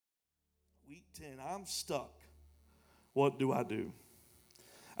week 10. I'm stuck. What do I do?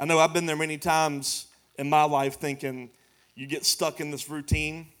 I know I've been there many times in my life thinking you get stuck in this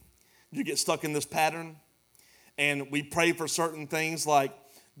routine, you get stuck in this pattern, and we pray for certain things like,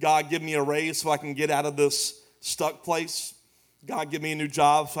 God, give me a raise so I can get out of this stuck place. God, give me a new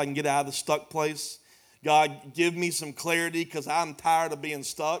job so I can get out of the stuck place. God, give me some clarity because I'm tired of being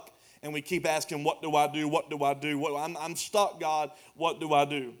stuck. And we keep asking, what do I do? What do I do? I'm stuck, God. What do I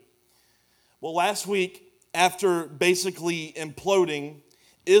do? Well, last week, after basically imploding,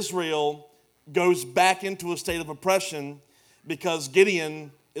 Israel goes back into a state of oppression because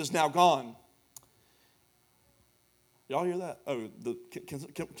Gideon is now gone. Y'all hear that? Oh,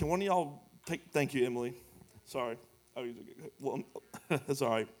 can one of y'all take? Thank you, Emily. Sorry. Oh, well, that's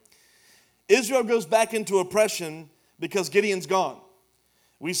all right. Israel goes back into oppression because Gideon's gone.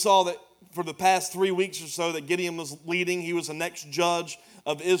 We saw that for the past 3 weeks or so that Gideon was leading. He was the next judge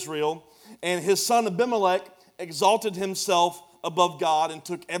of Israel. And his son Abimelech exalted himself above God and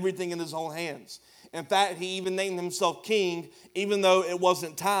took everything in his own hands. In fact, he even named himself king, even though it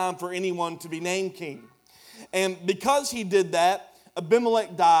wasn't time for anyone to be named king. And because he did that,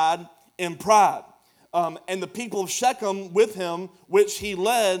 Abimelech died in pride. And the people of Shechem with him, which he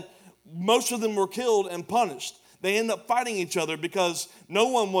led, most of them were killed and punished. They ended up fighting each other because no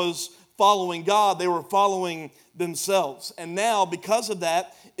one was following God. They were following themselves. And now, because of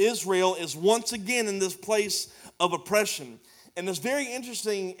that, Israel is once again in this place of oppression. And it's very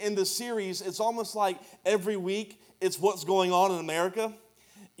interesting in this series. It's almost like every week it's what's going on in America.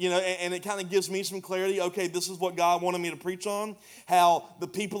 You know, and it kind of gives me some clarity. Okay, this is what God wanted me to preach on. How the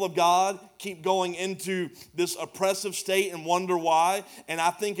people of God keep going into this oppressive state and wonder why. And I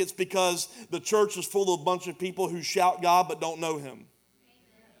think it's because the church is full of a bunch of people who shout God but don't know him.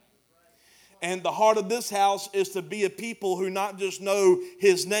 And the heart of this house is to be a people who not just know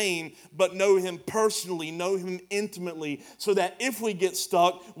his name, but know him personally, know him intimately, so that if we get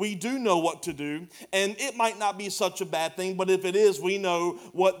stuck, we do know what to do. And it might not be such a bad thing, but if it is, we know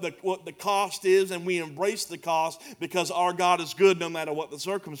what the cost is, and we embrace the cost because our God is good no matter what the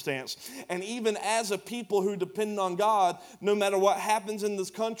circumstance. And even as a people who depend on God, no matter what happens in this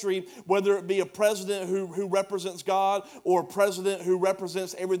country, whether it be a president who represents God or a president who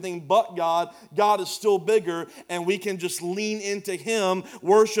represents everything but God, God is still bigger, and we can just lean into him,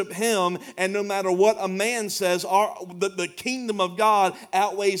 worship him, and no matter what a man says, the kingdom of God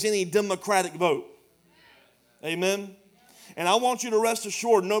outweighs any Democratic vote. Amen? And I want you to rest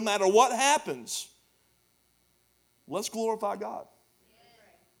assured, no matter what happens, let's glorify God.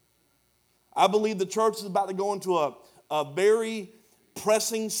 I believe the church is about to go into a very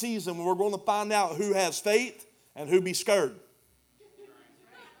pressing season where we're going to find out who has faith and who be scared.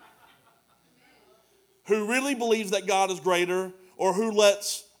 Who really believes that God is greater, or who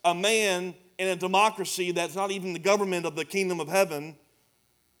lets a man in a democracy that's not even the government of the kingdom of heaven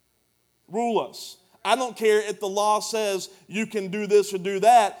rule us. I don't care if the law says you can do this or do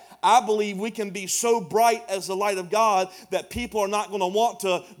that. I believe we can be so bright as the light of God that people are not going to want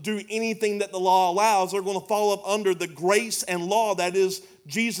to do anything that the law allows. They're going to fall up under the grace and law that is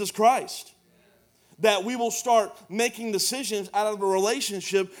Jesus Christ. That we will start making decisions out of a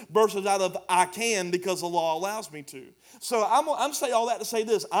relationship versus out of I can because the law allows me to. So I'm saying all that to say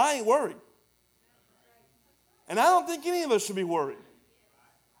this. I ain't worried. And I don't think any of us should be worried.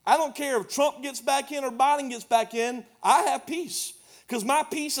 I don't care if Trump gets back in or Biden gets back in. I have peace. Because my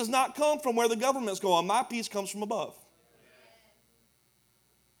peace does not come from where the government's going. My peace comes from above.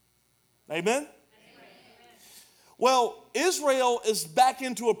 Amen? Well, Israel is back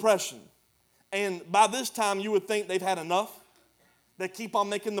into oppression. And by this time, you would think they've had enough. They keep on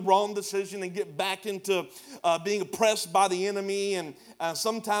making the wrong decision and get back into being oppressed by the enemy. And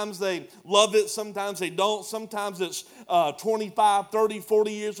sometimes they love it, sometimes they don't. Sometimes it's 25, 30,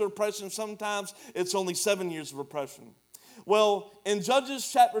 40 years of oppression. Sometimes it's only 7 years of oppression. Well, in Judges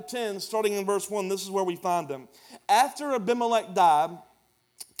chapter 10, starting in verse 1, this is where we find them. After Abimelech died,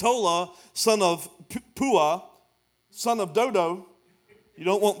 Tola, son of Puah, son of Dodo, you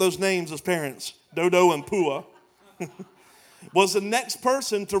don't want those names as parents, Dodo and Puah, was the next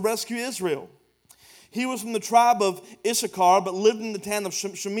person to rescue Israel. He was from the tribe of Issachar, but lived in the town of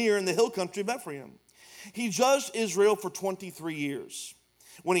Shamir in the hill country of Ephraim. He judged Israel for 23 years.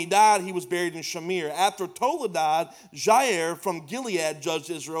 When he died, he was buried in Shamir. After Tola died, Jair from Gilead judged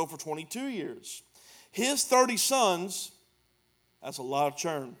Israel for 22 years. His 30 sons, that's a lot of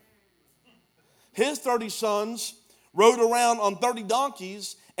churn. His 30 sons rode around on 30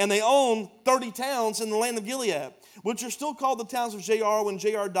 donkeys, and they owned 30 towns in the land of Gilead, which are still called the towns of Jair. When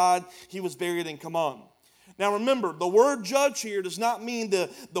Jair died, he was buried in Kaman. Now remember, the word judge here does not mean the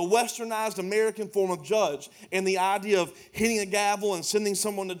westernized American form of judge and the idea of hitting a gavel and sending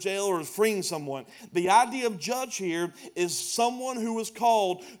someone to jail or freeing someone. The idea of judge here is someone who is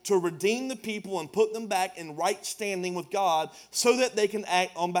called to redeem the people and put them back in right standing with God so that they can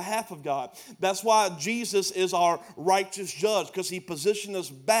act on behalf of God. That's why Jesus is our righteous judge, because he positioned us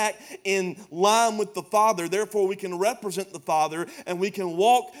back in line with the Father. Therefore, we can represent the Father and we can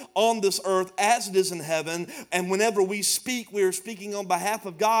walk on this earth as it is in heaven. And whenever we speak, we are speaking on behalf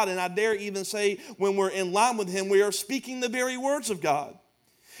of God. And I dare even say, when we're in line with him, we are speaking the very words of God.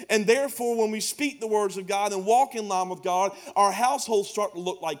 And therefore, when we speak the words of God and walk in line with God, our households start to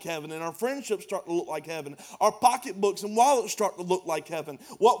look like heaven, and our friendships start to look like heaven. Our pocketbooks and wallets start to look like heaven.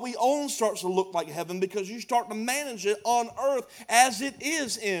 What we own starts to look like heaven, because you start to manage it on earth as it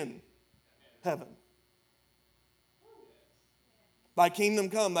is in heaven. Thy kingdom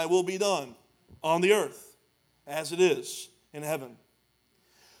come, thy will be done on the earth as it is in heaven.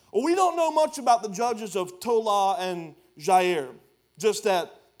 Well, we don't know much about the judges of Tola and Jair, just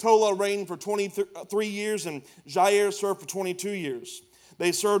that Tola reigned for 23 years and Jair served for 22 years.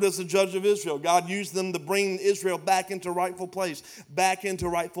 They served as the judge of Israel. God used them to bring Israel back into rightful place, back into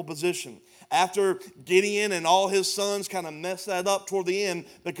rightful position. After Gideon and all his sons kind of messed that up toward the end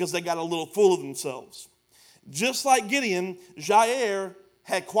because they got a little full of themselves. Just like Gideon, Jair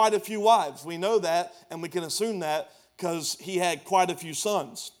had quite a few wives. We know that, and we can assume that because he had quite a few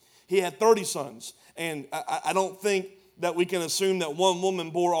sons. He had 30 sons, and I don't think that we can assume that one woman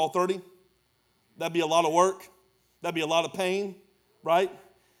bore all 30. That'd be a lot of work. That'd be a lot of pain, right?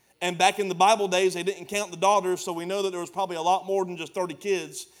 And back in the Bible days, they didn't count the daughters, so we know that there was probably a lot more than just 30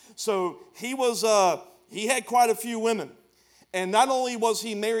 kids. So he had quite a few women. And not only was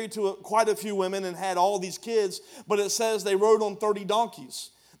he married to quite a few women and had all these kids, but it says they rode on 30 donkeys.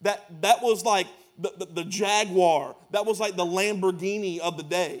 That was like the Jaguar. That was like the Lamborghini of the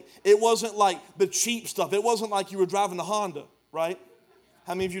day. It wasn't like the cheap stuff. It wasn't like you were driving a Honda, right?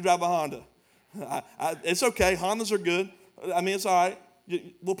 How many of you drive a Honda? It's okay. Hondas are good. I mean, it's all right.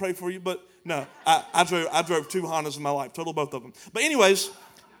 We'll pray for you. But no, I drove 2 Hondas in my life. Total both of them. But anyways,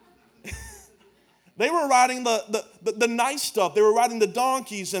 they were riding the nice stuff. They were riding the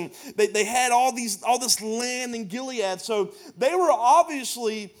donkeys, and they had all this land in Gilead. So they were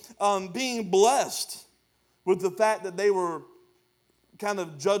obviously being blessed with the fact that they were kind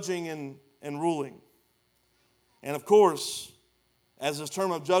of judging and ruling. And of course, as this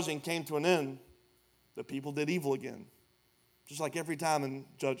term of judging came to an end, the people did evil again, just like every time in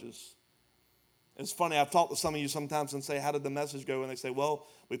Judges. It's funny, I've talked to some of you sometimes and say, how did the message go? And they say, well,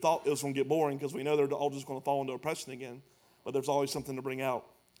 we thought it was going to get boring because we know they're all just going to fall into oppression again. But there's always something to bring out.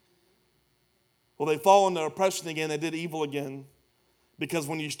 Well, they fall into oppression again. They did evil again. Because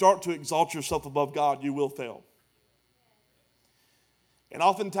when you start to exalt yourself above God, you will fail. And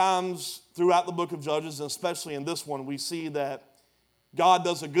oftentimes throughout the book of Judges, and especially in this one, we see that God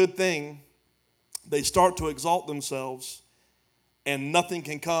does a good thing. They start to exalt themselves. And nothing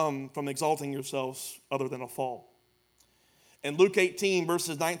can come from exalting yourselves other than a fall. In Luke 18,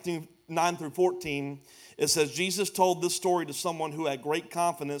 verses 9 through 14, it says, Jesus told this story to someone who had great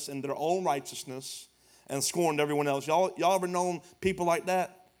confidence in their own righteousness and scorned everyone else. Y'all ever known people like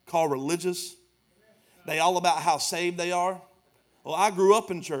that? Called religious? They all about how saved they are? Well, I grew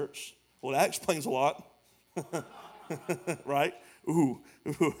up in church. Well, that explains a lot. Right? Ooh.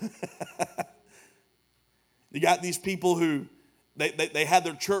 You got these people who They had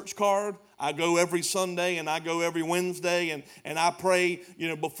their church card. I go every Sunday and I go every Wednesday and I pray,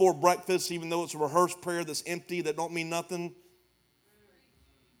 before breakfast, even though it's a rehearsed prayer that's empty, that don't mean nothing.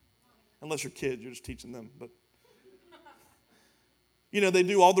 Unless you're kids, you're just teaching them. But they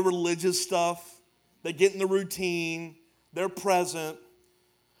do all the religious stuff. They get in the routine. They're present.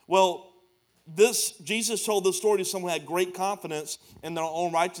 Well, Jesus told this story to someone who had great confidence in their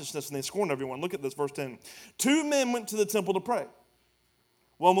own righteousness, and they scorned everyone. Look at this, verse 10. 2 men went to the temple to pray.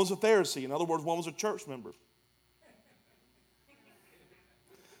 One was a Pharisee. In other words, one was a church member.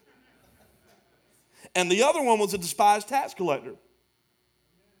 And the other one was a despised tax collector.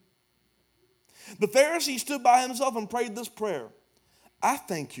 The Pharisee stood by himself and prayed this prayer. I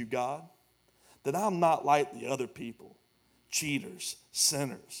thank you, God, that I'm not like the other people, cheaters,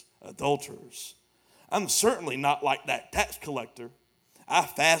 sinners, adulterers. I'm certainly not like that tax collector. I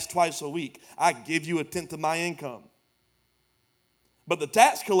fast twice a week. I give you 1/10 of my income. But the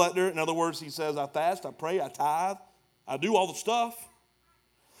tax collector, in other words, he says, I fast, I pray, I tithe, I do all the stuff.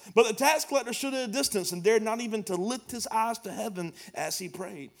 But the tax collector stood at a distance and dared not even to lift his eyes to heaven as he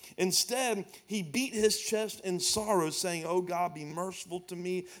prayed. Instead, he beat his chest in sorrow, saying, Oh God, be merciful to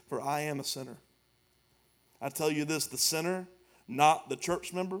me, for I am a sinner. I tell you this, the sinner, not the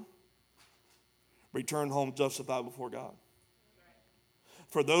church member, return home justified before God.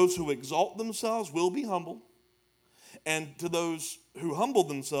 For those who exalt themselves will be humbled, and to those who humble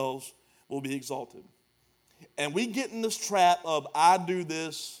themselves will be exalted. And we get in this trap of I do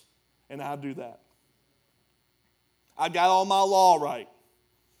this and I do that. I got all my law right.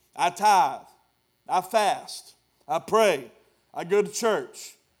 I tithe. I fast. I pray. I go to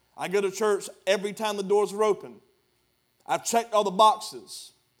church. I go to church every time the doors are open. I've checked all the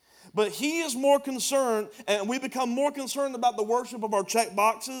boxes. But he is more concerned, and we become more concerned about the worship of our check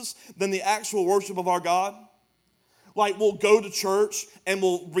boxes than the actual worship of our God. Like we'll go to church and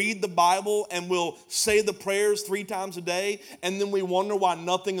we'll read the Bible and we'll say the prayers 3 times a day, and then we wonder why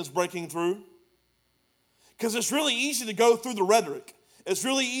nothing is breaking through. Because it's really easy to go through the rhetoric. It's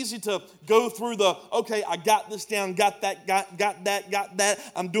really easy to go through the, okay, I got this down, got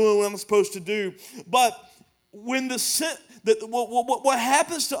that, I'm doing what I'm supposed to do. But when what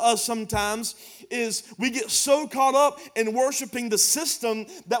happens to us sometimes is we get so caught up in worshiping the system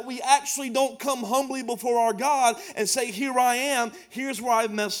that we actually don't come humbly before our God and say, here I am, here's where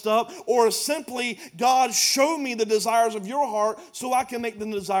I've messed up, or simply, God, show me the desires of your heart so I can make the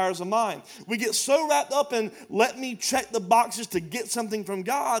desires of mine. We get so wrapped up in let me check the boxes to get something from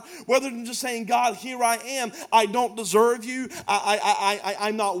God, rather than just saying, God, here I am, I don't deserve you,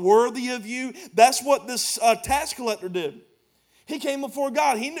 I'm not worthy of you. That's what this tax collector did. He came before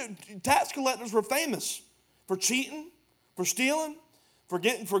God. He knew tax collectors were famous for cheating, for stealing,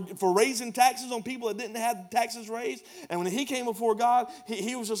 for raising taxes on people that didn't have taxes raised. And when he came before God,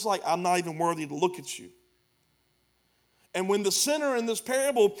 he was just like, I'm not even worthy to look at you. And when the sinner in this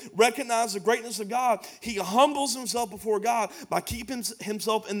parable recognized the greatness of God, he humbles himself before God by keeping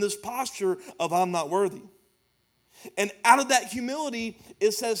himself in this posture of I'm not worthy. And out of that humility,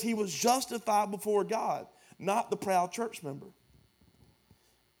 it says he was justified before God, not the proud church member.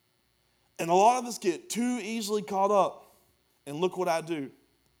 And a lot of us get too easily caught up in look what I do.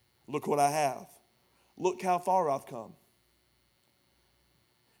 Look what I have. Look how far I've come.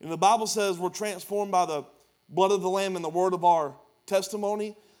 And the Bible says we're transformed by the blood of the Lamb and the word of our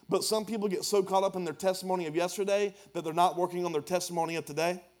testimony. But some people get so caught up in their testimony of yesterday that they're not working on their testimony of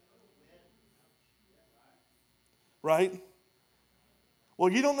today. Right?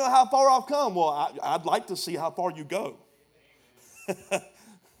 Well, you don't know how far I've come. Well, I'd like to see how far you go.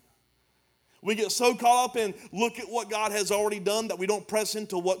 We get so caught up in look at what God has already done that we don't press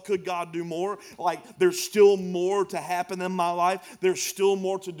into what could God do more. Like there's still more to happen in my life. There's still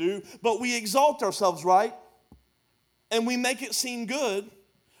more to do. But we exalt ourselves, right? And we make it seem good.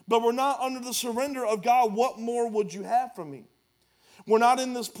 But we're not under the surrender of God, what more would you have from me? We're not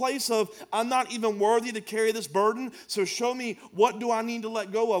in this place of, I'm not even worthy to carry this burden, so show me what do I need to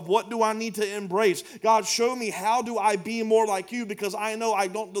let go of? What do I need to embrace? God, show me how do I be more like you because I know I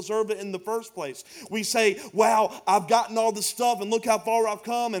don't deserve it in the first place. We say, wow, I've gotten all this stuff and look how far I've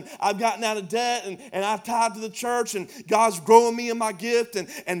come and I've gotten out of debt and I've tied to the church and God's growing me in my gift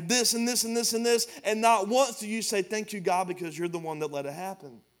and this and this and this and this. And not once do you say, thank you, God, because you're the one that let it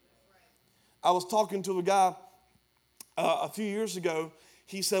happen. I was talking to a guy a few years ago.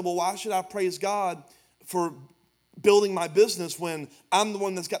 He said, well, why should I praise God for building my business when I'm the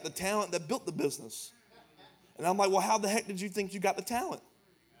one that's got the talent that built the business? And I'm like, well, how the heck did you think you got the talent?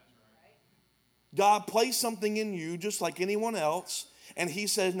 God placed something in you just like anyone else. And he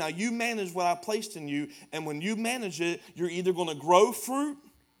says, now you manage what I placed in you. And when you manage it, you're either going to grow fruit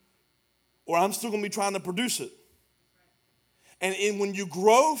or I'm still going to be trying to produce it. And when you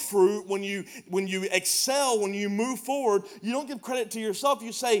grow fruit, when you excel, when you move forward, you don't give credit to yourself.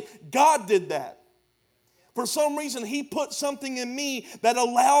 You say, God did that. For some reason, he put something in me that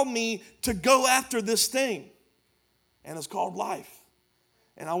allowed me to go after this thing. And it's called life.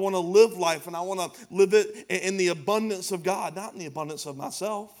 And I want to live life, and I want to live it in the abundance of God, not in the abundance of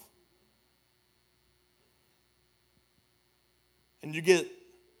myself. And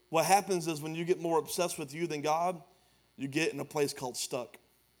what happens is when you get more obsessed with you than God, you get in a place called stuck.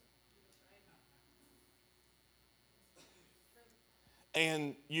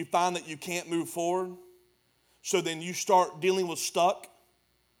 And you find that you can't move forward. So then you start dealing with stuck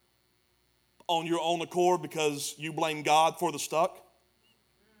on your own accord because you blame God for the stuck.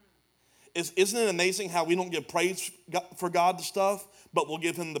 Isn't it amazing how we don't give praise for God to stuff, but we'll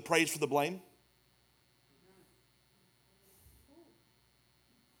give him the praise for the blame?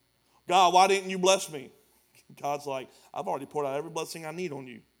 God, why didn't you bless me? God's like, I've already poured out every blessing I need on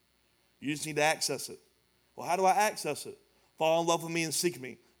you. You just need to access it. Well, how do I access it? Fall in love with me and seek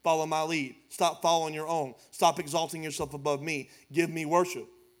me. Follow my lead. Stop following your own. Stop exalting yourself above me. Give me worship.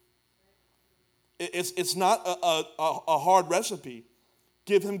 It's not a hard recipe.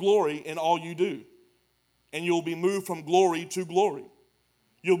 Give him glory in all you do, and you'll be moved from glory to glory.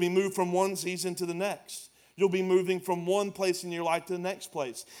 You'll be moved from one season to the next. You'll be moving from one place in your life to the next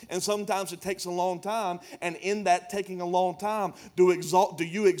place. And sometimes it takes a long time, and in that taking a long time, do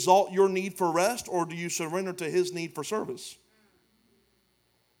you exalt your need for rest, or do you surrender to his need for service?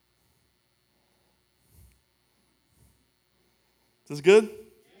 Is this good?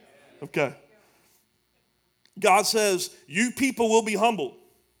 Okay. God says, you people will be humbled.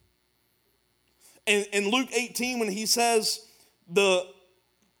 And in Luke 18, when he says the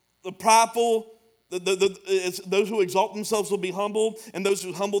prideful, those who exalt themselves will be humbled, and those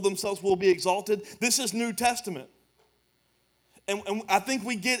who humble themselves will be exalted, this is New Testament. And I think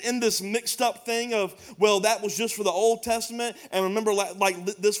we get in this mixed up thing of, well, that was just for the Old Testament. And remember, like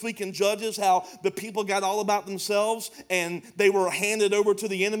this week in Judges, how the people got all about themselves and they were handed over to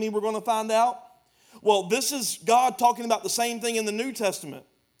the enemy, we're going to find out. Well, this is God talking about the same thing in the New Testament.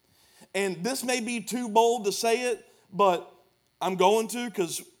 And this may be too bold to say it, but I'm going to,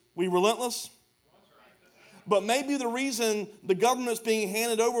 because we relentless. But maybe the reason the government's being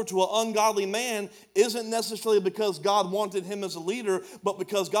handed over to an ungodly man isn't necessarily because God wanted him as a leader, but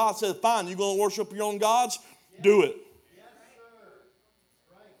because God said, fine, you're going to worship your own gods? Do it.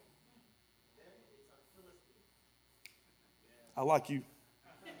 I like you.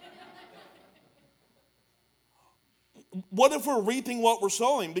 What if we're reaping what we're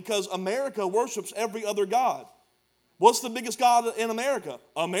sowing? Because America worships every other god. What's the biggest god in America?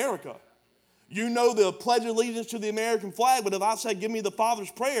 America. You know the Pledge of Allegiance to the American flag, but if I say, give me the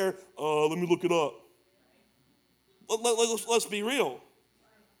Father's Prayer, let me look it up. Let's be real.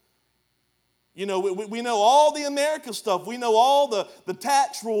 You know, we know all the America stuff. We know all the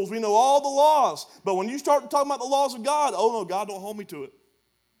tax rules. We know all the laws. But when you start talking about the laws of God, oh no, God don't hold me to it.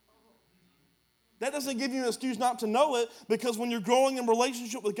 That doesn't give you an excuse not to know it, because when you're growing in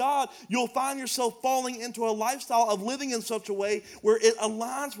relationship with God, you'll find yourself falling into a lifestyle of living in such a way where it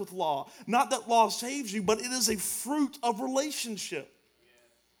aligns with law. Not that law saves you, but it is a fruit of relationship.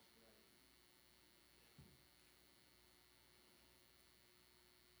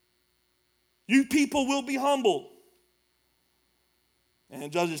 You people will be humbled. And in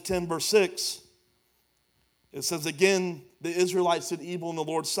Judges 10 verse 6, it says, again, the Israelites did evil in the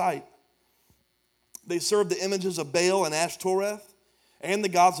Lord's sight. They served the images of Baal and Ashtoreth and the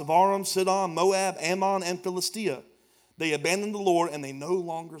gods of Aram, Sidon, Moab, Ammon, and Philistia. They abandoned the Lord, and they no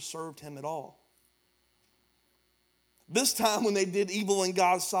longer served him at all. This time when they did evil in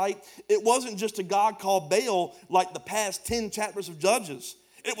God's sight, it wasn't just a god called Baal like the past 10 chapters of Judges.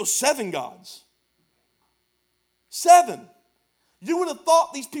 It was 7 gods. 7. You would have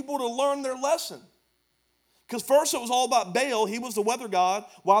thought these people would have learned their lesson. Because first it was all about Baal. He was the weather god.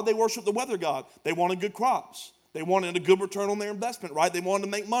 Why they worshiped the weather god? They wanted good crops. They wanted a good return on their investment, right? They wanted to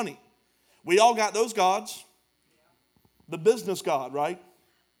make money. We all got those gods. The business god, right?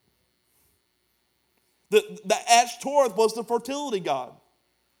 The Ashtoreth was the fertility god.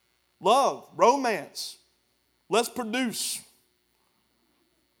 Love, romance. Let's produce.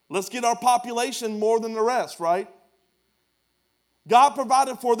 Let's get our population more than the rest, right? God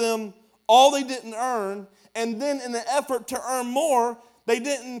provided for them all they didn't earn. And then in an effort to earn more, they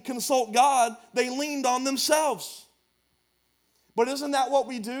didn't consult God. They leaned on themselves. But isn't that what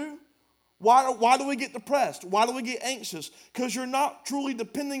we do? Why do we get depressed? Why do we get anxious? Because you're not truly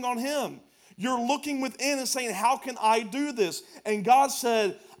depending on him. You're looking within and saying, how can I do this? And God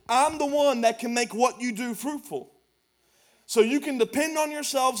said, I'm the one that can make what you do fruitful. So you can depend on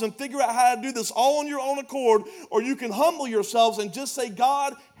yourselves and figure out how to do this all on your own accord, or you can humble yourselves and just say,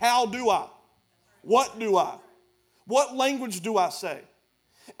 God, how do I? What do I? What language do I say?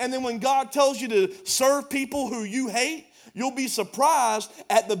 And then when God tells you to serve people who you hate, you'll be surprised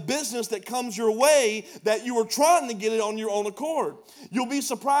at the business that comes your way that you were trying to get it on your own accord. You'll be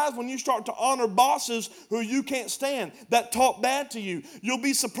surprised when you start to honor bosses who you can't stand, that talk bad to you. You'll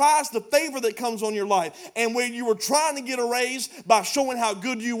be surprised the favor that comes on your life. And when you were trying to get a raise by showing how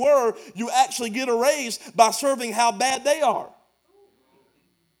good you were, you actually get a raise by serving how bad they are.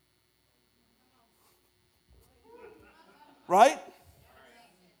 Right?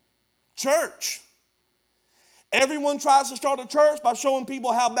 Church. Everyone tries to start a church by showing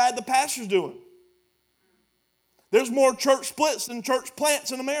people how bad the pastor's doing. There's more church splits than church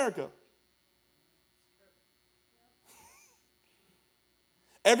plants in America.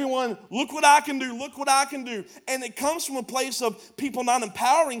 Everyone, look what I can do, look what I can do. And it comes from a place of people not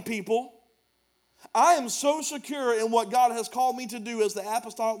empowering people. I am so secure in what God has called me to do as the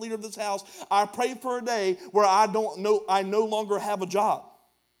apostolic leader of this house. I pray for a day where I no longer have a job.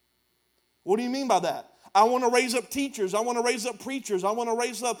 What do you mean by that? I want to raise up teachers. I want to raise up preachers. I want to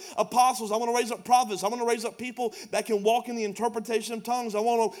raise up apostles. I want to raise up prophets. I want to raise up people that can walk in the interpretation of tongues. I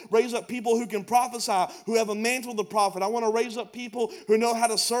want to raise up people who can prophesy, who have a mantle of the prophet. I want to raise up people who know how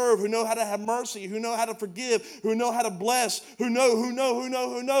to serve, who know how to have mercy, who know how to forgive, who know how to bless, who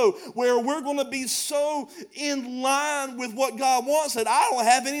know. Where we're going to be so in line with what God wants that I don't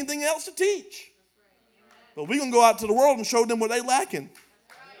have anything else to teach. But we're going to go out to the world and show them what they're lacking.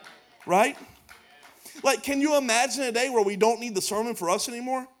 Right? Like, can you imagine a day where we don't need the sermon for us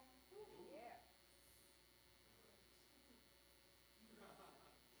anymore?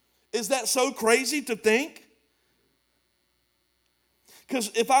 Is that so crazy to think? Because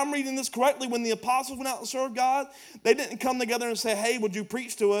if I'm reading this correctly, when the apostles went out and served God, they didn't come together and say, hey, would you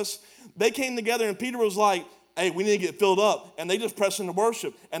preach to us? They came together and Peter was like, hey, we need to get filled up. And they just pressed into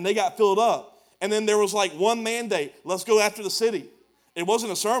worship and they got filled up. And then there was like one mandate, let's go after the city. It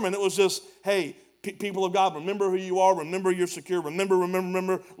wasn't a sermon, it was just, hey, people of God, remember who you are, remember you're secure, remember,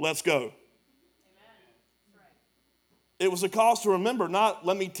 let's go. Amen. Right. It was a cause to remember, not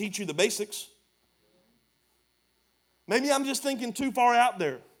let me teach you the basics. Maybe I'm just thinking too far out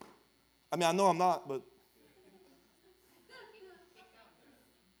there. I mean, I know I'm not, but.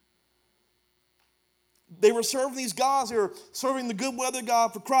 They were serving these gods. They were serving the good weather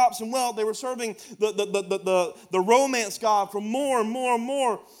god for crops and wealth. They were serving the romance god for more and more and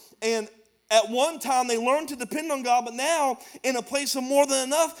more. And at one time, they learned to depend on God, but now, in a place of more than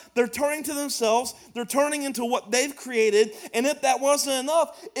enough, they're turning to themselves. They're turning into what they've created. And if that wasn't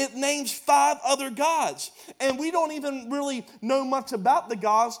enough, it names 5 other gods. And we don't even really know much about the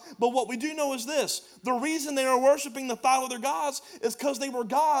gods, but what we do know is this. The reason they are worshiping the 5 other gods is because they were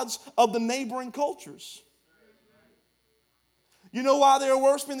gods of the neighboring cultures. You know why they were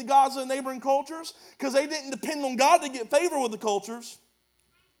worshiping the gods of the neighboring cultures? Because they didn't depend on God to get favor with the cultures.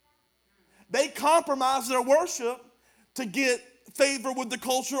 They compromised their worship to get favor with the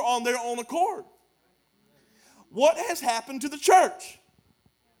culture on their own accord. What has happened to the church?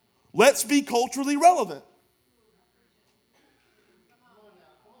 Let's be culturally relevant.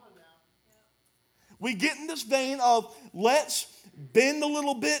 We get in this vein of let's bend a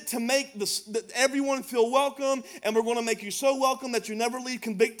little bit to make everyone feel welcome, and we're going to make you so welcome that you never leave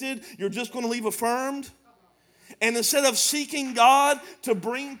convicted. You're just going to leave affirmed. And instead of seeking God to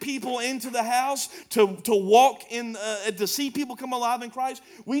bring people into the house, to walk in, to see people come alive in Christ,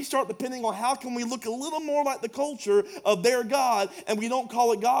 we start depending on how can we look a little more like the culture of their God, and we don't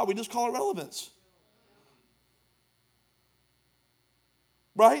call it God, we just call it relevance.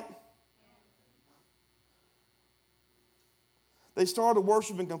 Right? They started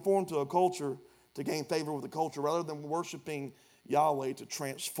worshiping conform to a culture to gain favor with the culture rather than worshiping Yahweh to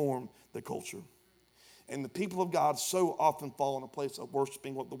transform the culture. And the people of God so often fall in a place of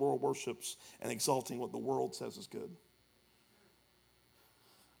worshiping what the world worships and exalting what the world says is good.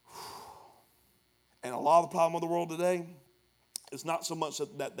 And a lot of the problem with the world today is not so much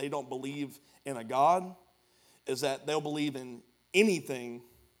that they don't believe in a God, is that they'll believe in anything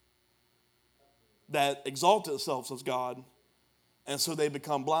that exalts itself as God, and so they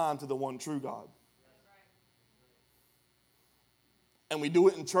become blind to the one true God. And we do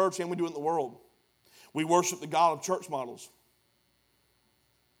it in church and we do it in the world. We worship the God of church models,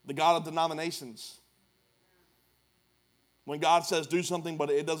 the God of denominations. When God says do something, but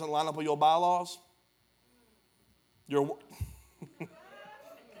it doesn't line up with your bylaws,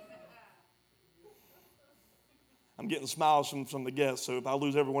 I'm getting smiles from the guests, so if I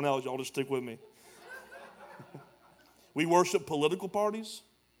lose everyone else, y'all just stick with me. We worship political parties.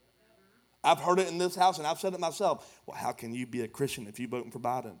 I've heard it in this house, and I've said it myself. Well, how can you be a Christian if you're voting for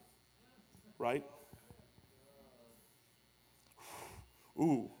Biden? Right?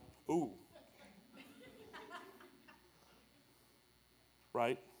 Ooh.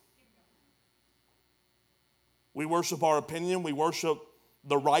 Right? We worship our opinion. We worship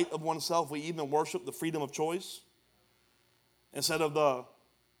the right of oneself. We even worship the freedom of choice instead of the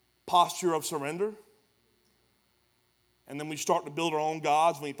posture of surrender. And then we start to build our own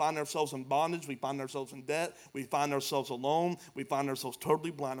gods. We find ourselves in bondage. We find ourselves in debt. We find ourselves alone. We find ourselves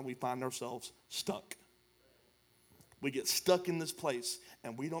totally blind, and we find ourselves stuck. We get stuck in this place,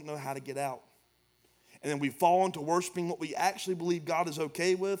 and we don't know how to get out. And then we fall into worshiping what we actually believe God is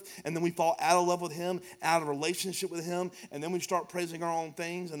okay with, and then we fall out of love with Him, out of relationship with Him, and then we start praising our own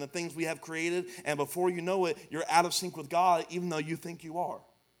things and the things we have created, and before you know it, you're out of sync with God, even though you think you are.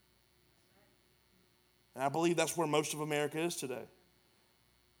 And I believe that's where most of America is today.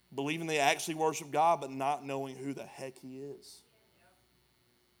 Believing they actually worship God, but not knowing who the heck He is.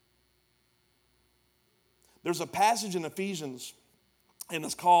 There's a passage in Ephesians. and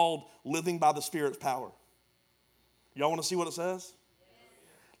it's called living by the Spirit's power. Y'all want to see what it says?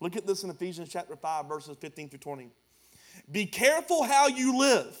 Look at this in Ephesians chapter 5, verses 15 through 20. Be careful how you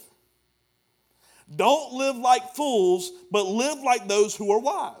live. Don't live like fools, but live like those who are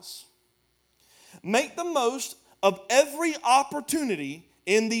wise. Make the most of every opportunity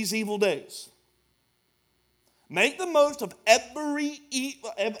in these evil days. Make the most of every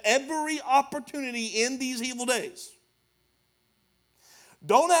opportunity in these evil days.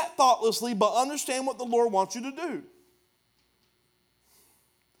 Don't act thoughtlessly, but understand what the Lord wants you to do.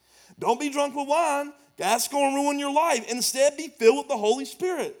 Don't be drunk with wine. That's going to ruin your life. Instead, be filled with the Holy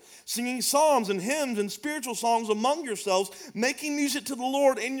Spirit, singing psalms and hymns and spiritual songs among yourselves, making music to the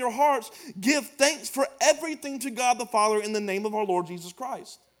Lord in your hearts. Give thanks for everything to God the Father in the name of our Lord Jesus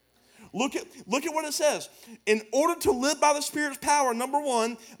Christ. Look at what it says. In order to live by the Spirit's power, number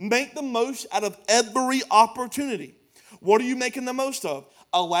one, make the most out of every opportunity. What are you making the most of?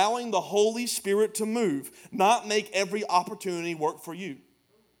 Allowing the Holy Spirit to move, not make every opportunity work for you.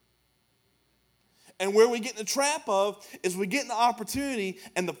 And where we get in the trap of is we get an opportunity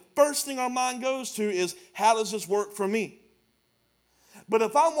and the first thing our mind goes to is, how does this work for me? But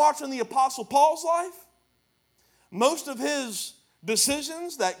if I'm watching the Apostle Paul's life, most of his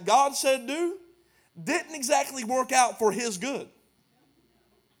decisions that God said do didn't exactly work out for his good.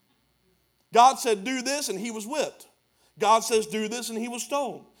 God said do this and he was whipped. God says do this and he was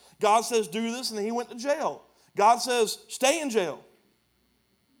stoned. God says do this and he went to jail. God says stay in jail.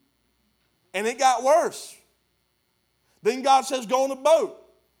 And it got worse. Then God says, go on a boat.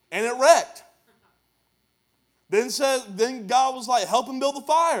 And it wrecked. Then God was like, help him build the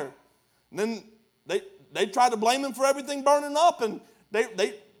fire. And then they tried to blame him for everything burning up, and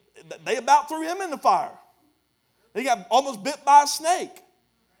they about threw him in the fire. He got almost bit by a snake.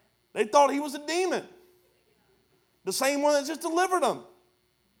 They thought he was a demon. The same one that just delivered them.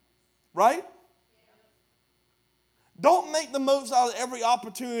 Right? Don't make the most out of every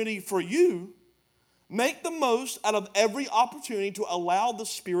opportunity for you. Make the most out of every opportunity to allow the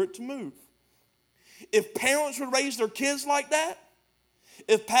Spirit to move. If parents would raise their kids like that,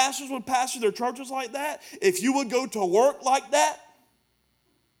 if pastors would pastor their churches like that, if you would go to work like that.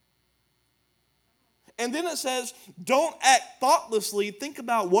 And then it says, don't act thoughtlessly. Think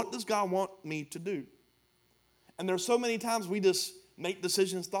about, what does God want me to do? And there's so many times we just make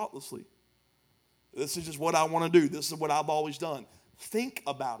decisions thoughtlessly. This is just what I want to do. This is what I've always done. Think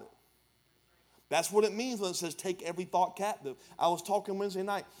about it. That's what it means when it says take every thought captive. I was talking Wednesday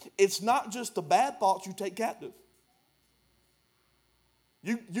night. It's not just the bad thoughts you take captive.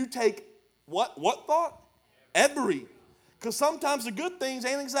 You take what thought? Every. Because sometimes the good things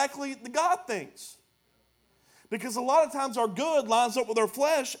ain't exactly the God things. Because a lot of times our good lines up with our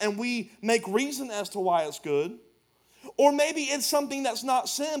flesh and we make reason as to why it's good. Or maybe it's something that's not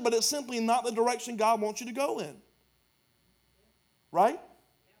sin, but it's simply not the direction God wants you to go in. Right?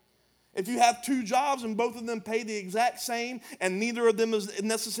 If you have two jobs and both of them pay the exact same and neither of them is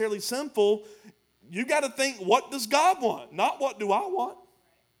necessarily sinful, you got to think, what does God want? Not what do I want?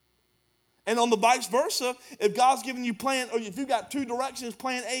 And on the vice versa, if God's giving you or if you got two directions,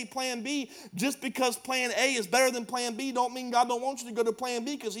 plan A, plan B, just because plan A is better than plan B don't mean God don't want you to go to plan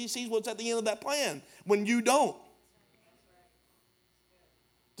B, because he sees what's at the end of that plan when you don't.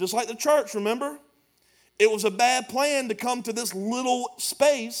 Just like the church, remember? It was a bad plan to come to this little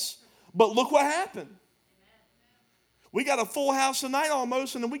space, but look what happened. We got a full house tonight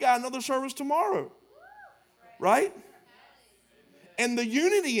almost, and then we got another service tomorrow. Right? And the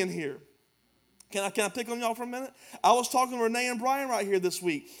unity in here. Can I pick on y'all for a minute? I was talking to Renee and Brian right here this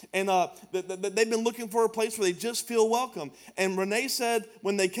week, and they've been looking for a place where they just feel welcome. And Renee said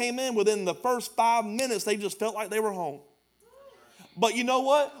when they came in, within the first 5 minutes, they just felt like they were home. But you know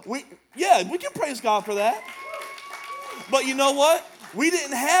what? We can praise God for that. But you know what? We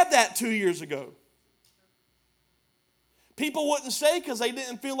didn't have that 2 years ago. People wouldn't stay because they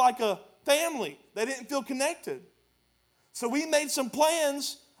didn't feel like a family. They didn't feel connected. So we made some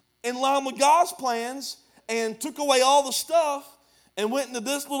plans in line with God's plans and took away all the stuff and went into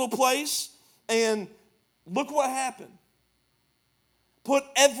this little place, and look what happened. Put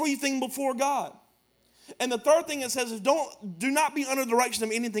everything before God. And the third thing it says is do not be under the direction of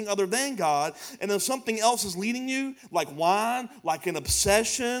anything other than God. And if something else is leading you, like wine, like an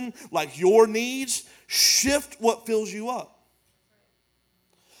obsession, like your needs, shift what fills you up.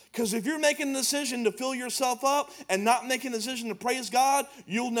 Because if you're making a decision to fill yourself up and not making a decision to praise God,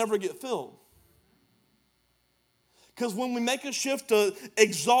 you'll never get filled. Because when we make a shift to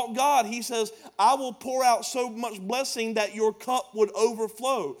exalt God, he says, I will pour out so much blessing that your cup would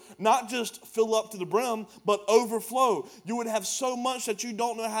overflow. Not just fill up to the brim, but overflow. You would have so much that you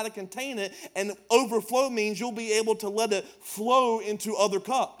don't know how to contain it. And overflow means you'll be able to let it flow into other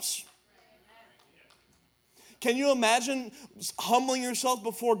cups. Can you imagine humbling yourself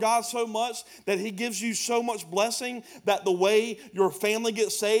before God so much that he gives you so much blessing that the way your family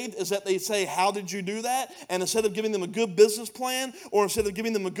gets saved is that they say, how did you do that? And instead of giving them a good business plan or instead of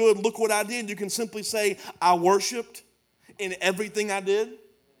giving them a good, look what I did, you can simply say, I worshiped in everything I did.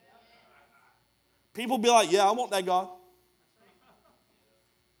 People be like, yeah, I want that, God.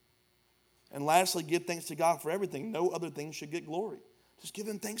 And lastly, give thanks to God for everything. No other thing should get glory. Just give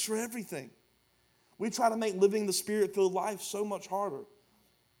him thanks for everything. We try to make living the Spirit-filled life so much harder.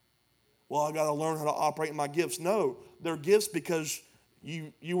 Well, I got to learn how to operate in my gifts. No, they're gifts because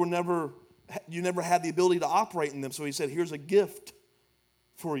you never had the ability to operate in them. So he said, here's a gift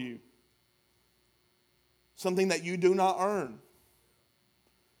for you. Something that you do not earn.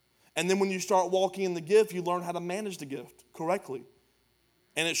 And then when you start walking in the gift, you learn how to manage the gift correctly.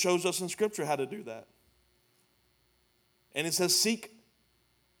 And it shows us in Scripture how to do that. And it says, seek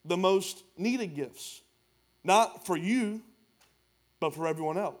the most needed gifts. Not for you, but for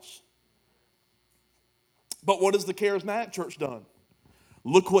everyone else. But what has the charismatic church done?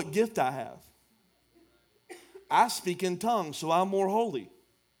 Look what gift I have. I speak in tongues, so I'm more holy.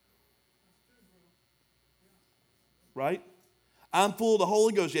 Right? I'm full of the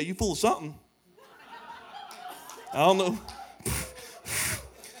Holy Ghost. Yeah, you full of something. I don't know.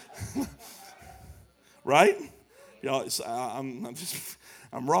 Right? Y'all,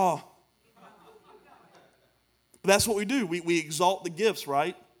 I'm raw. But that's what we do. We exalt the gifts,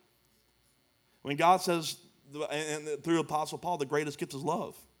 right? When God says, and through Apostle Paul, the greatest gift is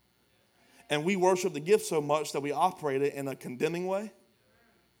love. And we worship the gift so much that we operate it in a condemning way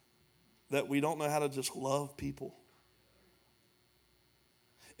that we don't know how to just love people.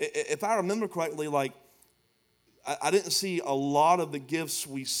 If I remember correctly, like, I didn't see a lot of the gifts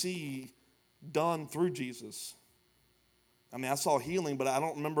we see done through Jesus. I mean, I saw healing, but I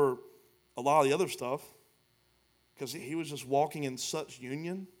don't remember a lot of the other stuff because he was just walking in such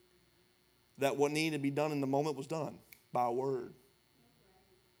union that what needed to be done in the moment was done by a word.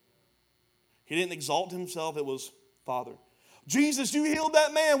 He didn't exalt himself. It was, Father. Jesus, you healed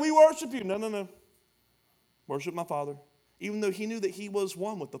that man. We worship you. No. Worship my Father. Even though he knew that he was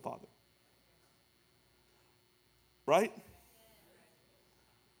one with the Father. Right?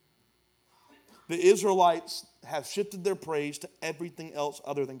 The Israelites have shifted their praise to everything else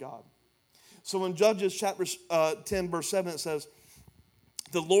other than God. So in Judges chapter 10, verse 7, it says,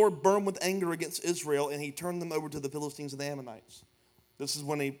 the Lord burned with anger against Israel, and he turned them over to the Philistines and the Ammonites. This is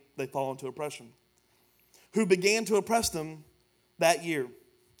when they fall into oppression. Who began to oppress them that year.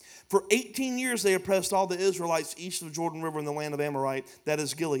 For 18 years they oppressed all the Israelites east of the Jordan River in the land of Amorite, that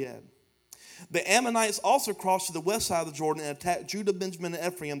is Gilead. The Ammonites also crossed to the west side of the Jordan and attacked Judah, Benjamin,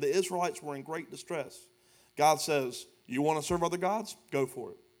 and Ephraim. The Israelites were in great distress. God says, you want to serve other gods? Go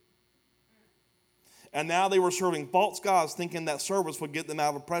for it. And now they were serving false gods, thinking that service would get them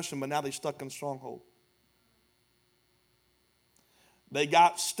out of oppression, but now they're stuck in a stronghold. They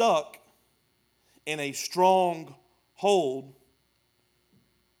got stuck in a stronghold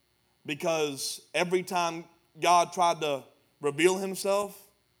because every time God tried to reveal himself,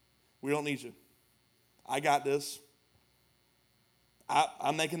 we don't need you. I got this.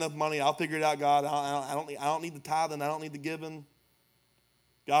 I make enough money. I'll figure it out, God. I don't need the tithing. I don't need the giving.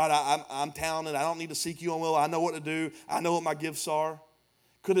 God, I'm talented. I don't need to seek you on will. I know what to do. I know what my gifts are.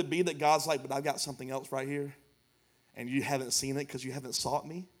 Could it be that God's like, but I've got something else right here, and you haven't seen it because you haven't sought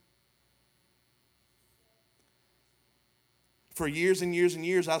me? For years and years and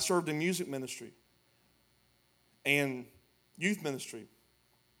years, I served in music ministry and youth ministry.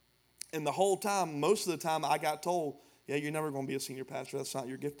 And the whole time, most of the time, I got told, yeah, you're never going to be a senior pastor. That's not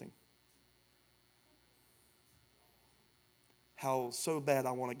your gifting. How so bad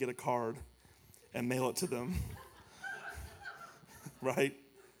I want to get a card and mail it to them. Right?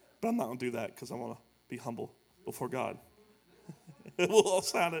 But I'm not going to do that because I want to be humble before God. We'll all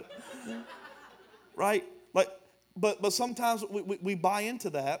sign it. Right? But sometimes we buy into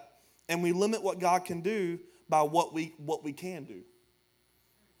that and we limit what God can do by what we can do.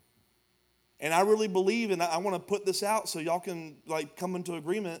 And I really believe, and I want to put this out so y'all can come into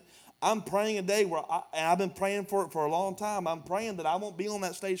agreement. I'm praying a day where and I've been praying for it for a long time. I'm praying that I won't be on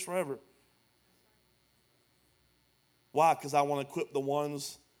that stage forever. Why? Because I want to equip the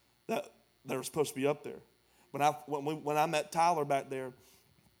ones that are supposed to be up there. When I met Tyler back there,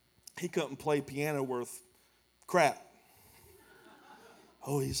 he couldn't play piano worth Crap.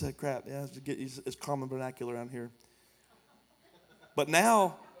 Oh, he said crap. Yeah, it's common vernacular around here. But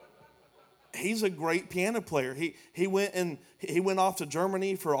now, he's a great piano player. He went off to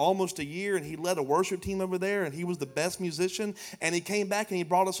Germany for almost a year, and he led a worship team over there, and he was the best musician. And he came back and he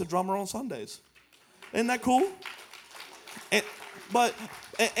brought us a drummer on Sundays. Isn't that cool? But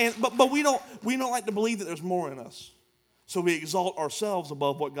we don't like to believe that there's more in us, so we exalt ourselves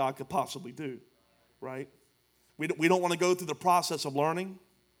above what God could possibly do, right? We don't want to go through the process of learning,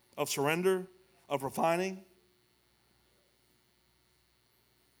 of surrender, of refining.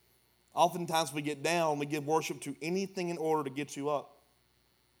 Oftentimes we get down, we give worship to anything in order to get you up.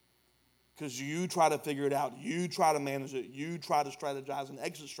 Because you try to figure it out. You try to manage it. You try to strategize an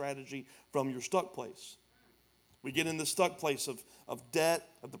exit strategy from your stuck place. We get in the stuck place of debt,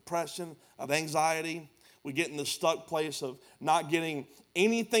 of depression, of anxiety. We get in the stuck place of not getting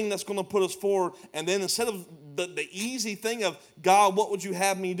anything that's going to put us forward. And then instead of the easy thing of, God, what would you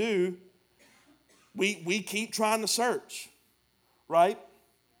have me do? We keep trying to search, right?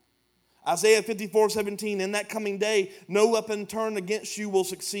 Isaiah 54:17, in that coming day, no weapon turned against you will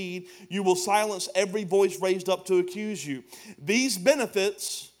succeed. You will silence every voice raised up to accuse you. These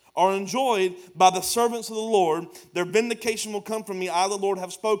benefits are enjoyed by the servants of the Lord. Their vindication will come from me. I, the Lord,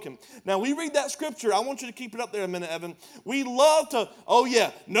 have spoken. Now, we read that scripture. I want you to keep it up there a minute, Evan. We love to,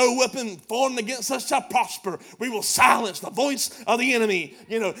 no weapon formed against us shall prosper. We will silence the voice of the enemy.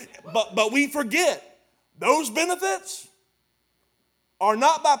 But we forget those benefits are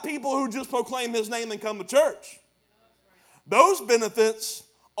not by people who just proclaim his name and come to church. Those benefits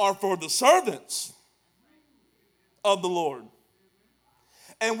are for the servants of the Lord.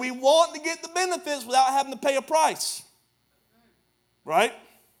 And we want to get the benefits without having to pay a price. Right?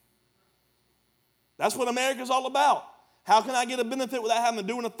 That's what America's all about. How can I get a benefit without having to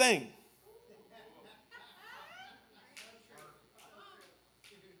do a thing?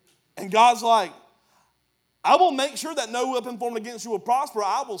 And God's like, I will make sure that no weapon formed against you will prosper.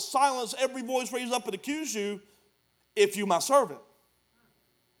 I will silence every voice raised up and accuse you if you my servant.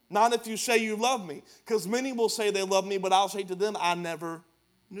 Not if you say you love me. Because many will say they love me, but I'll say to them, I never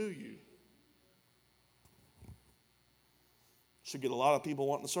knew you. Should get a lot of people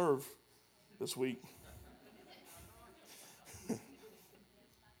wanting to serve this week.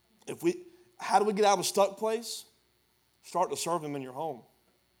 How do we get out of a stuck place? Start to serve him in your home.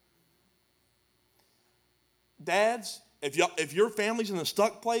 Dads, if your family's in a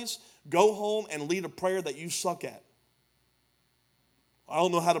stuck place, go home and lead a prayer that you suck at. I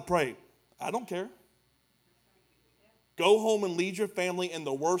don't know how to pray. I don't care. Go home and lead your family in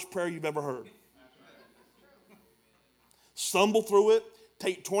the worst prayer you've ever heard. Stumble through it.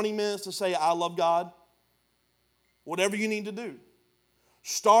 Take 20 minutes to say, I love God. Whatever you need to do.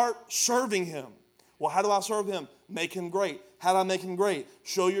 Start serving him. Well, how do I serve him? Make him great. How do I make him great?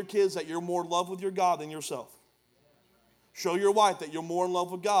 Show your kids that you're more in love with your God than yourself. Show your wife that you're more in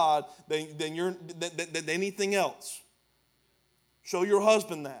love with God than anything else. Show your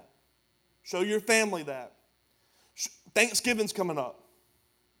husband that. Show your family that. Thanksgiving's coming up.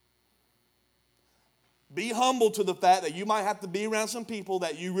 Be humble to the fact that you might have to be around some people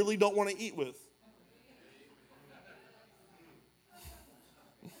that you really don't want to eat with.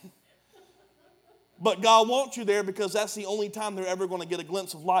 But God wants you there because that's the only time they're ever going to get a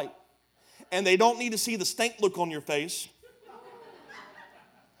glimpse of light. And they don't need to see the stank look on your face.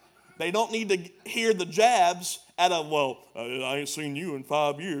 They don't need to hear the jabs at I ain't seen you in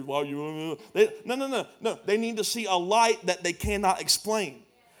 5 years. While you? No. They need to see a light that they cannot explain.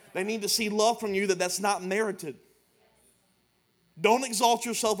 They need to see love from you that's not merited. Don't exalt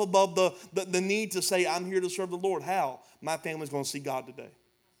yourself above the need to say, I'm here to serve the Lord. How? My family's going to see God today.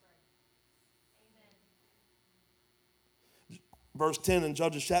 Verse 10 in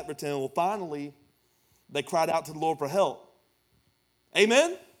Judges chapter 10, well, finally, they cried out to the Lord for help.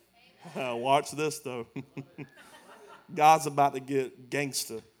 Amen? Watch this, though. God's about to get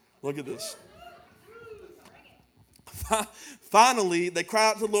gangsta. Look at this. Finally, they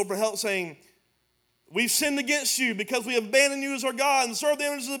cried out to the Lord for help, saying, we've sinned against you because we have abandoned you as our God and served the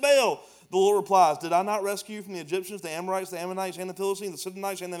images of Baal. The Lord replies, did I not rescue you from the Egyptians, the Amorites, the Ammonites, and the Philistines, the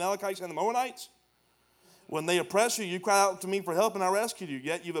Sidonites, and the Amalekites, and the Moabites? When they oppressed you, you cried out to me for help, and I rescued you.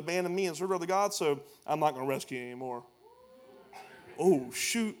 Yet you've abandoned me and served other gods, so I'm not going to rescue you anymore. Oh,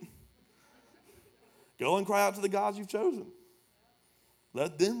 shoot. Go and cry out to the gods you've chosen.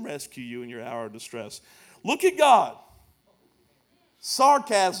 Let them rescue you in your hour of distress. Look at God.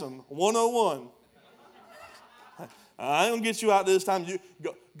 Sarcasm 101. I ain't going to get you out this time. You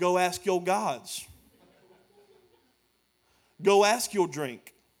go ask your gods. Go ask your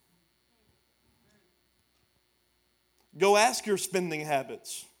drink. Go ask your spending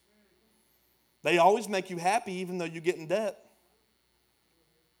habits. They always make you happy even though you get in debt.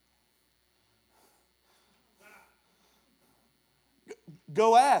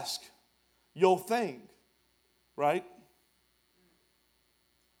 Go ask. You'll think, right?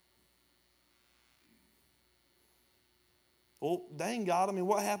 Well, dang God, I mean,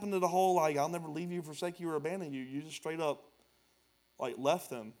 what happened to the whole, like, I'll never leave you, forsake you, or abandon you? You just straight up, like, left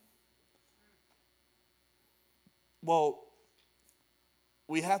them. Well,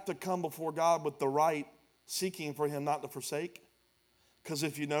 we have to come before God with the right seeking for him not to forsake. Because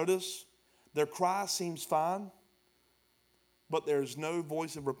if you notice, their cry seems fine, but there's no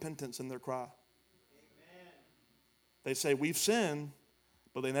voice of repentance in their cry. Amen. They say, we've sinned,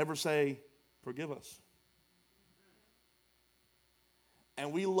 but they never say, forgive us.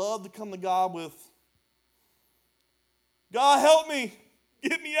 And we love to come to God with, God, help me.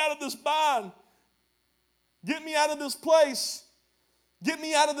 Get me out of this bind. Get me out of this place. Get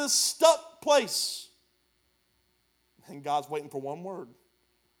me out of this stuck place. And God's waiting for one word.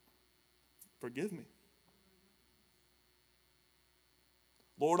 Forgive me.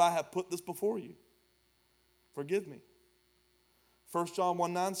 Lord, I have put this before you. Forgive me. 1 John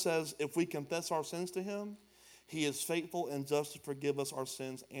 1:9 says, if we confess our sins to him, he is faithful and just to forgive us our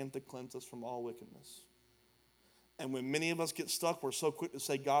sins and to cleanse us from all wickedness. And when many of us get stuck, we're so quick to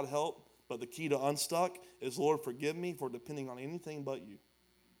say, God, help. But the key to unstuck is, Lord, forgive me for depending on anything but you.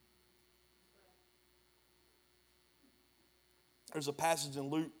 There's a passage in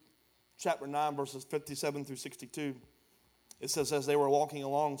Luke chapter 9, verses 57 through 62. It says, as they were walking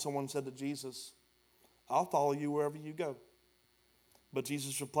along, someone said to Jesus, I'll follow you wherever you go. But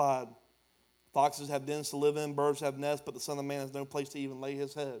Jesus replied, foxes have dens to live in, birds have nests, but the Son of Man has no place to even lay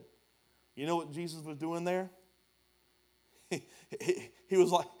his head. You know what Jesus was doing there? He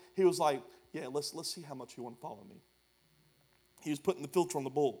was like, yeah, let's see how much you want to follow me. He was putting the filter on the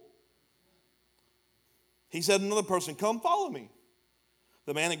bull. He said to another person, come follow me.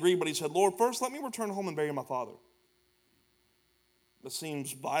 The man agreed, but he said, Lord, first let me return home and bury my father. That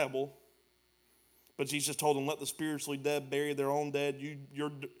seems viable. But Jesus told him, let the spiritually dead bury their own dead.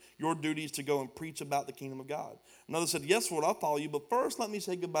 Your duty is to go and preach about the kingdom of God. Another said, yes, Lord, I'll follow you, but first let me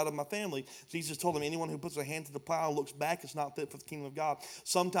say goodbye to my family. Jesus told him, anyone who puts a hand to the plow and looks back is not fit for the kingdom of God.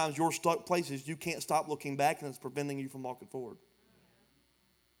 Sometimes you're stuck places you can't stop looking back, and it's preventing you from walking forward.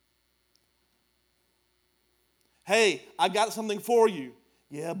 Hey, I got something for you.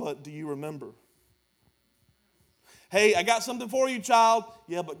 Yeah, but do you remember? Hey, I got something for you, child.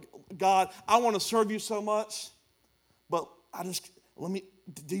 Yeah, but God, I want to serve you so much. But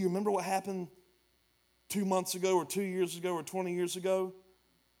do you remember what happened 2 months ago or 2 years ago or 20 years ago?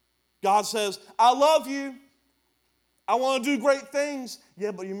 God says, I love you. I want to do great things.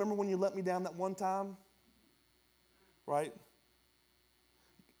 Yeah, but you remember when you let me down that one time? Right?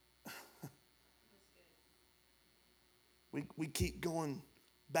 We keep going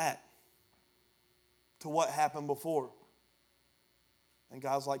back to what happened before. And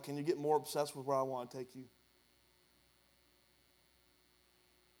God's like, can you get more obsessed with where I want to take you?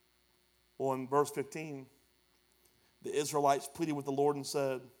 Well, in verse 15, the Israelites pleaded with the Lord and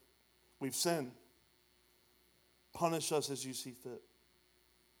said, we've sinned. Punish us as you see fit.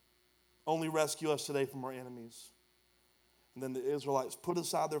 Only rescue us today from our enemies. And then the Israelites put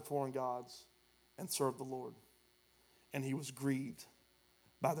aside their foreign gods and served the Lord. And he was grieved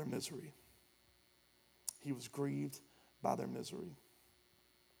by their misery. He was grieved by their misery.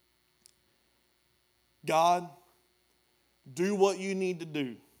 God, do what you need to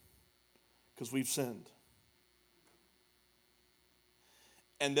do because we've sinned.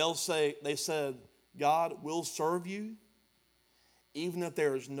 And they said, God, we'll serve you even if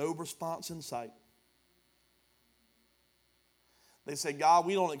there is no response in sight. They say, God,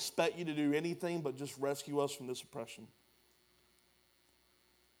 we don't expect you to do anything but just rescue us from this oppression.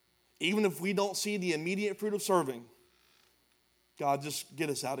 Even if we don't see the immediate fruit of serving, God, just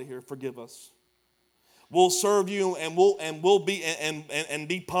get us out of here. Forgive us. We'll serve you and we'll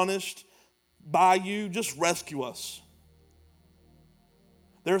be punished by you. Just rescue us.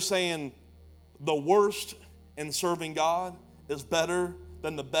 They're saying the worst in serving God is better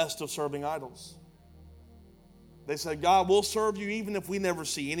than the best of serving idols. They said, God, we'll serve you even if we never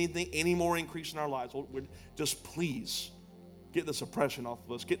see any more increase in our lives. Just please get this oppression off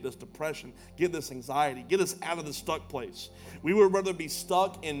of us. Get this depression. Get this anxiety. Get us out of this stuck place. We would rather be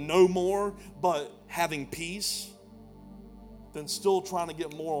stuck in no more but having peace than still trying to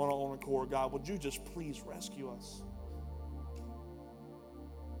get more on our own accord. God, would you just please rescue us?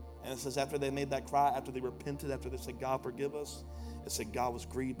 And it says after they made that cry, after they repented, after they said, God, forgive us, it said God was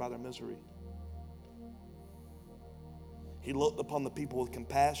grieved by their misery. He looked upon the people with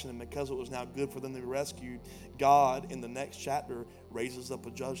compassion, and because it was now good for them to be rescued, God, in the next chapter, raises up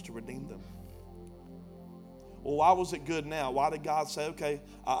a judge to redeem them. Well, why was it good now? Why did God say, okay,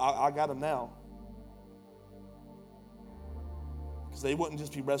 I got them now? Because they wouldn't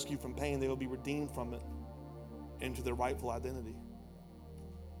just be rescued from pain, they would be redeemed from it into their rightful identity.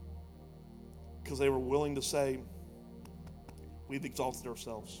 Because they were willing to say, we've exalted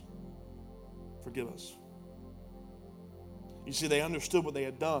ourselves. Forgive us. You see, they understood what they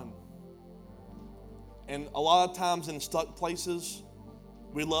had done. And a lot of times in stuck places,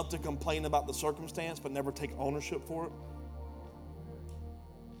 we love to complain about the circumstance but never take ownership for it.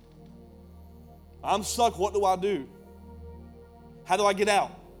 I'm stuck, what do I do? How do I get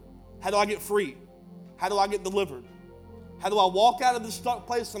out? How do I get free? How do I get delivered? How do I walk out of this stuck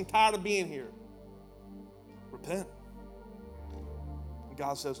place? I'm tired of being here. Repent. And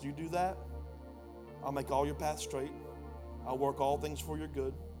God says, you do that, I'll make all your paths straight. I'll work all things for your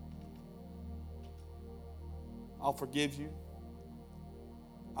good. I'll forgive you.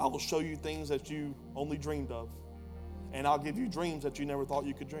 I will show you things that you only dreamed of. And I'll give you dreams that you never thought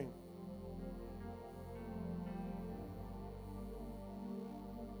you could dream.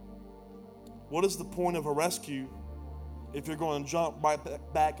 What is the point of a rescue if you're going to jump right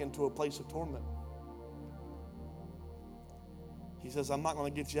back into a place of torment? He says, I'm not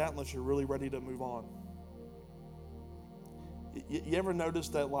going to get you out unless you're really ready to move on. You ever notice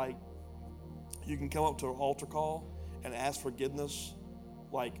that, like, you can come up to an altar call and ask forgiveness,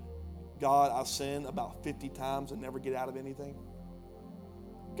 like, God, I sinned about 50 times and never get out of anything?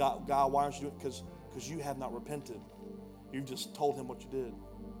 God, why aren't you doing it? Because you have not repented. You've just told him what you did.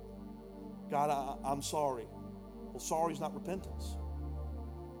 God, I'm sorry. Well, sorry is not repentance.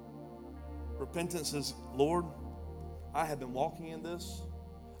 Repentance is, Lord, I have been walking in this.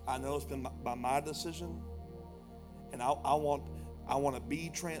 I know it's been by my decision. And I want to be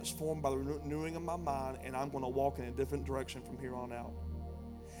transformed by the renewing of my mind, and I'm going to walk in a different direction from here on out.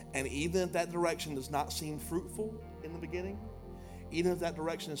 And even if that direction does not seem fruitful in the beginning, even if that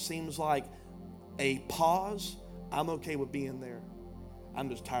direction seems like a pause, I'm okay with being there. I'm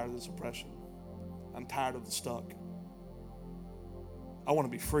just tired of this oppression. I'm tired of the stuck. I want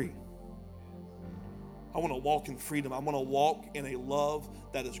to be free. I want to walk in freedom. I want to walk in a love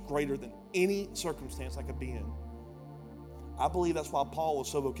that is greater than any circumstance I could be in. I believe that's why Paul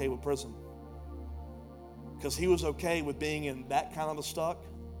was so okay with prison. Because he was okay with being in that kind of a stuck,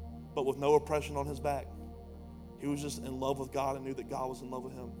 but with no oppression on his back. He was just in love with God and knew that God was in love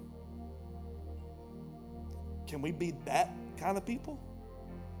with him. Can we be that kind of people?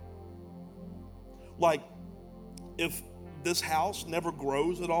 Like, if this house never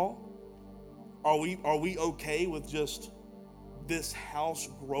grows at all, are we okay with just this house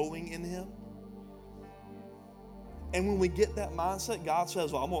growing in him? And when we get that mindset, God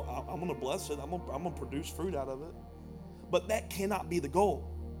says, well, I'm going to bless it. I'm going to produce fruit out of it. But that cannot be the goal.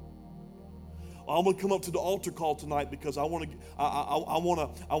 Well, I'm going to come up to the altar call tonight because I want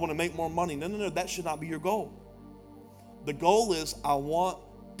to make more money. No, that should not be your goal. The goal is I want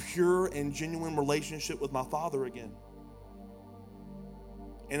pure and genuine relationship with my Father again.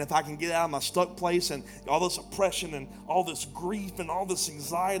 And if I can get out of my stuck place and all this oppression and all this grief and all this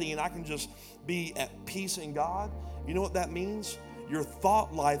anxiety, and I can just be at peace in God, you know what that means? Your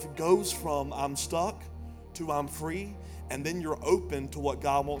thought life goes from I'm stuck to I'm free, and then you're open to what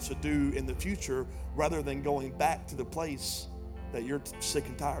God wants to do in the future rather than going back to the place that you're sick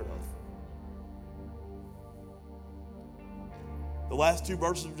and tired of. The last two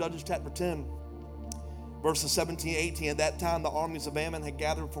verses of Judges chapter 10, verses 17 and 18, at that time the armies of Ammon had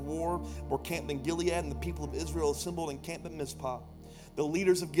gathered for war, were camped in Gilead, and the people of Israel assembled and camped at Mizpah. The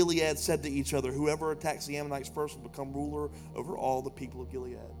leaders of Gilead said to each other, whoever attacks the Ammonites first will become ruler over all the people of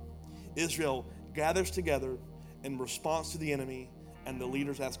Gilead. Israel gathers together in response to the enemy, and the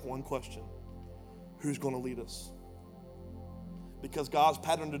leaders ask one question: who's going to lead us? Because God's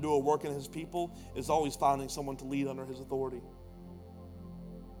pattern to do a work in his people is always finding someone to lead under his authority.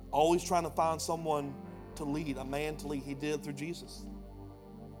 Always trying to find someone to lead, a man to lead. He did it through Jesus.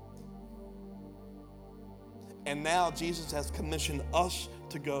 And now Jesus has commissioned us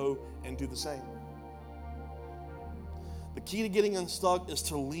to go and do the same. The key to getting unstuck is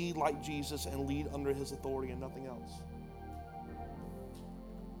to lead like Jesus and lead under his authority and nothing else.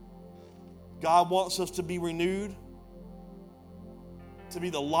 God wants us to be renewed, to be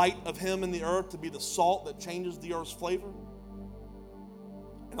the light of him in the earth, to be the salt that changes the earth's flavor.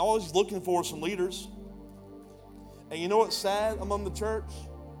 And always looking for some leaders. And you know what's sad among the church?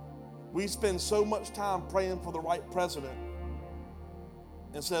 We spend so much time praying for the right president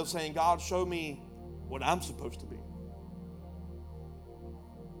instead of saying, God, show me what I'm supposed to be.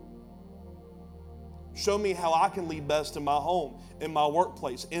 Show me how I can lead best in my home, in my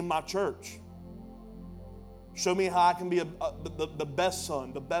workplace, in my church. Show me how I can be the best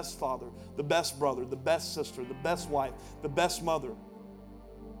son, the best father, the best brother, the best sister, the best wife, the best mother.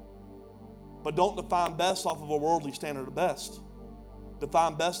 But don't define best off of a worldly standard of best.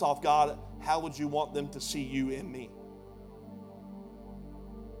 Define best off, God, how would you want them to see you in me?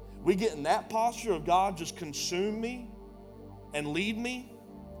 We get in that posture of God, just consume me and lead me,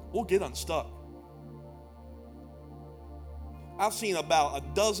 we'll get unstuck. I've seen about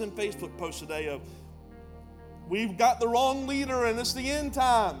a dozen Facebook posts today of, we've got the wrong leader and it's the end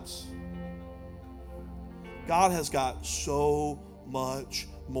times. God has got so much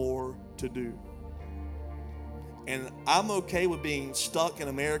more to do. And I'm okay with being stuck in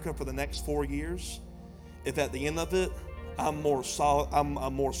America for the next 4 years if at the end of it, I'm a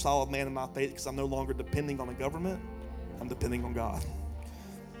more solid man in my faith because I'm no longer depending on the government. I'm depending on God.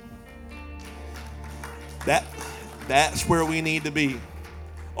 That's where we need to be.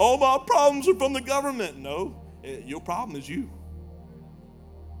 Oh, my problems are from the government. No, your problem is you.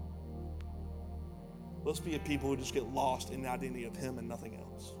 Let's be a people who just get lost in the identity of Him and nothing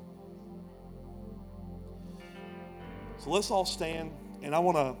else. So let's all stand, and I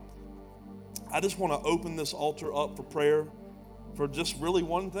just want to open this altar up for prayer for just really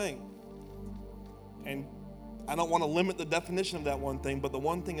one thing. And I don't want to limit the definition of that one thing, but the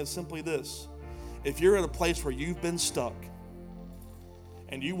one thing is simply this. If you're at a place where you've been stuck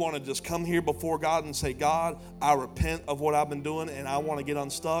and you want to just come here before God and say, God, I repent of what I've been doing and I want to get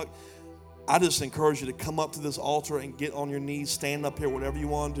unstuck, I just encourage you to come up to this altar and get on your knees, stand up here, whatever you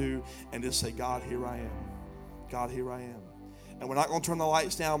want to do, and just say, God, here I am. God, here I am. And we're not going to turn the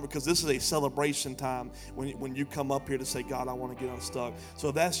lights down because this is a celebration time when you come up here to say, God, I want to get unstuck. So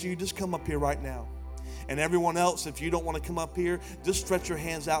if that's you, just come up here right now. And everyone else, if you don't want to come up here, just stretch your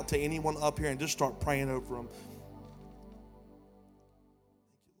hands out to anyone up here and just start praying over them.